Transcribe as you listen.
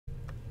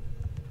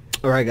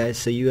Alright guys,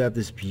 so you have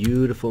this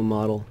beautiful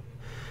model.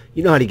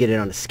 You know how to get it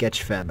on a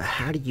Sketchfab, but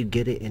how do you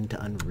get it into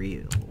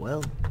Unreal?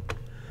 Well,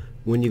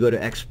 when you go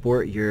to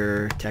export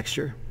your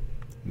texture,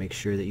 make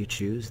sure that you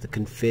choose the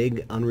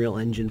config Unreal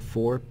Engine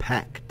 4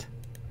 packed.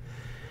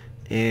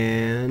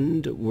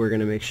 And we're going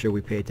to make sure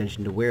we pay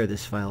attention to where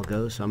this file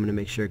goes. So I'm going to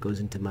make sure it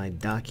goes into my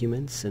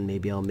documents, and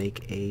maybe I'll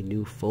make a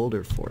new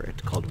folder for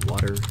it called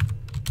water.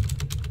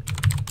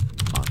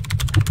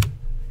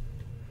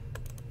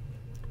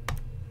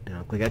 And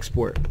I'll click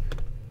export.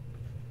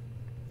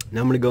 Now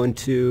I'm going to go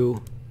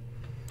into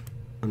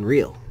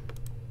Unreal.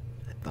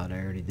 I thought I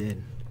already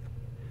did.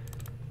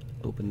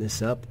 Open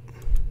this up.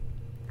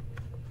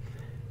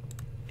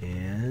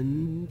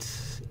 And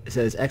it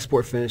says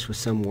export finished with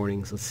some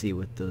warnings. Let's see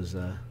what those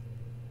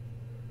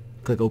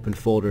click open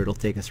folder. It'll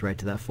take us right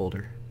to that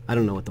folder. I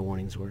don't know what the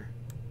warnings were.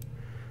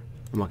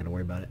 I'm not gonna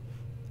worry about it.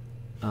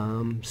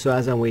 So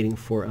as I'm waiting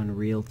for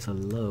Unreal to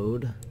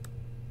load,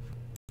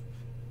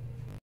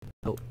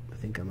 oh, I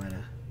think I might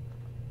have,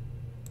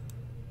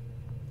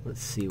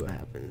 let's see what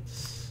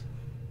happens.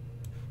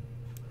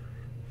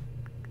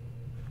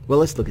 Well,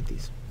 let's look at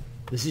these.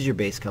 This is your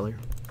base color.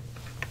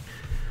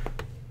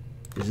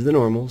 These are the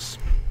normals.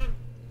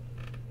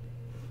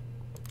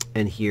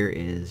 And here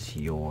is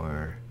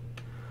your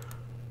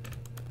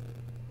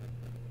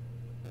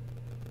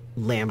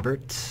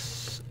Lambert,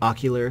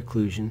 ocular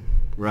occlusion,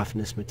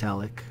 roughness,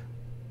 metallic.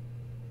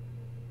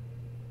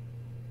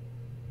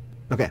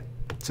 Okay,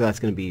 so that's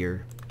going to be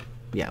your,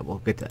 yeah, we'll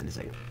get to that in a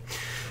second.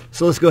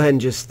 So let's go ahead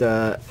and just,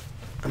 I'm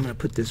going to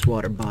put this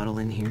water bottle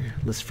in here.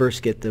 Let's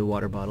first get the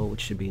water bottle,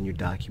 which should be in your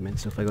document.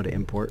 So if I go to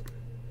import,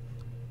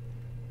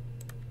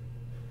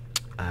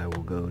 I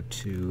will go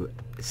to,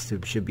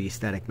 it should be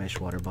static mesh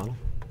water bottle.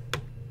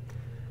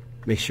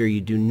 Make sure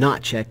you do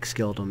not check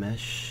skeletal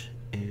mesh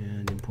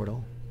and import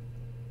all.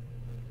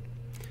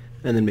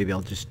 And then maybe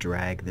I'll just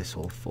drag this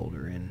whole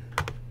folder in.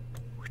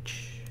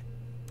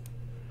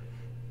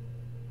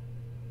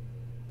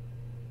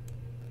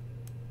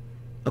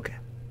 Okay.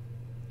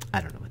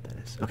 I don't know what that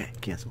is. Okay,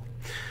 cancel.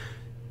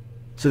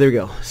 So there we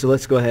go. So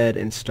let's go ahead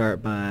and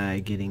start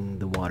by getting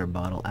the water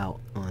bottle out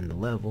on the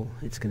level.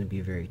 It's going to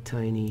be very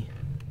tiny.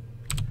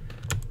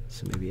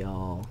 So maybe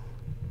I'll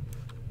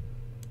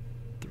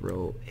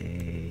throw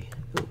a,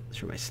 oh, let's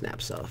throw my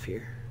snaps off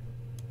here.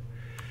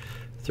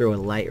 Throw a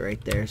light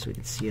right there so we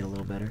can see it a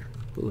little better.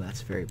 Ooh,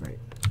 that's very bright.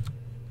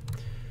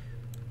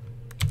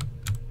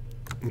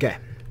 Okay,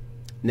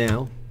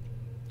 now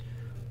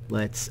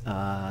let's take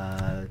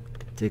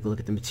a look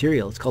at the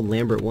material. It's called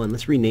Lambert 1.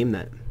 Let's rename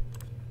that.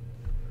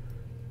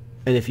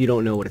 And if you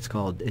don't know what it's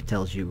called, it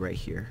tells you right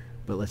here.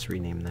 But let's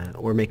rename that,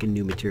 or make a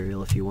new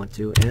material if you want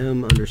to.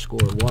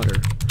 M_water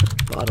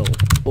bottle,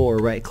 or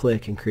right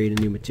click and create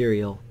a new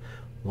material,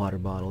 water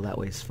bottle. That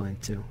way it's fine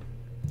too.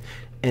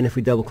 And if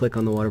we double click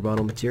on the water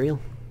bottle material,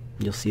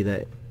 you'll see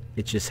that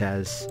it just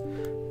has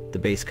the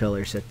base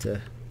color set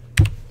to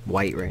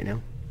white right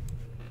now.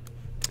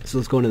 So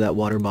let's go into that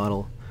water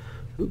bottle,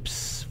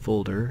 oops,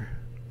 folder.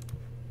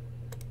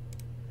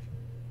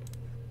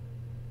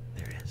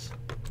 There it is.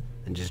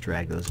 And just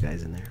drag those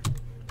guys in there.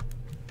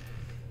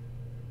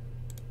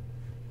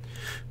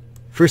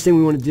 First thing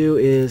we want to do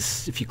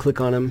is, if you click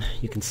on them,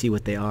 you can see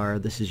what they are.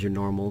 This is your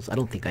normals. I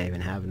don't think I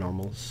even have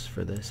normals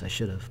for this. I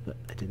should have, but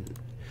I didn't.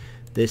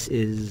 This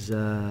is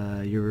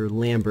your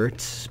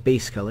Lambert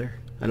base color.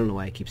 I don't know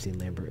why I keep saying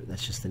Lambert.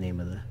 That's just the name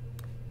of the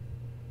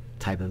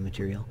type of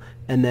material.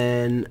 And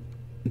then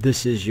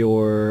this is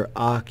your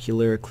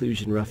ocular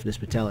occlusion,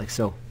 roughness, metallic.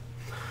 So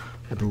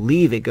I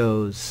believe it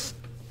goes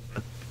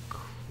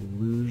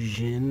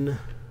occlusion,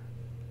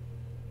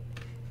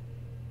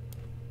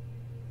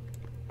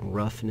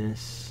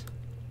 roughness,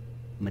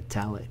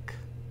 metallic.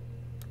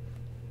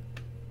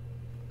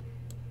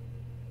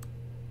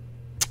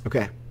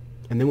 Okay,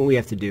 and then what we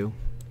have to do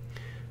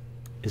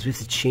is we have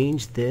to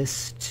change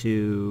this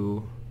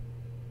to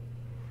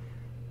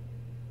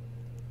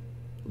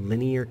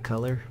linear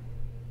color.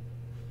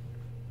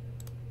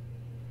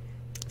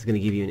 It's going to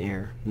give you an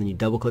error, and then you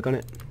double click on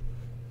it,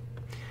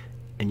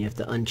 and you have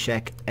to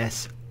uncheck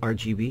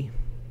sRGB,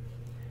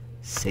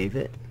 save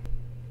it,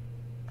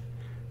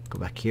 go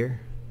back here,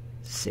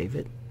 save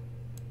it,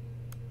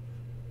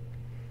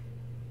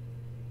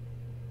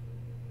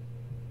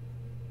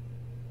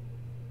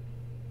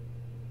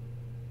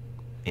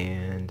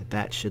 and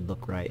that should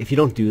look right. If you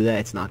don't do that,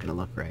 it's not going to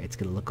look right. It's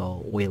going to look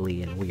all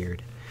oily and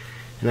weird.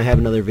 And I have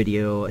another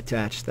video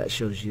attached that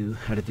shows you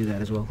how to do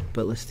that as well.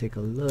 But let's take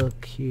a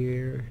look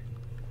here.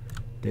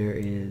 There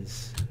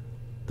is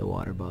the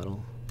water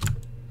bottle.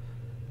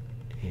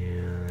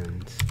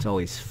 And it's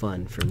always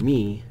fun for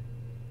me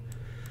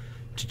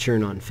to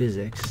turn on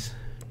physics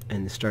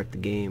and start the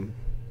game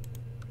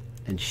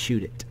and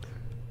shoot it.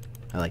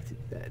 I like to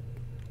do that.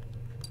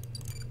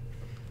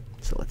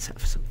 So let's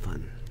have some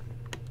fun.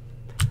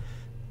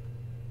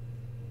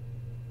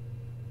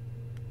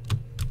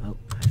 Oh,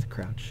 I have to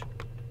crouch.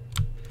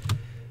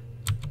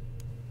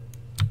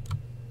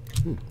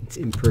 It's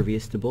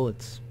impervious to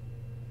bullets.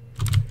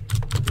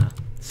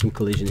 some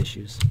collision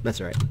issues.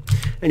 That's alright.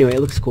 Anyway, it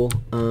looks cool.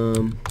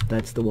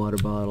 That's the water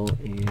bottle,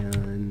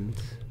 and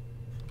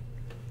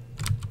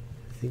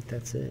I think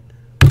that's it.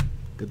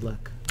 Good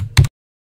luck.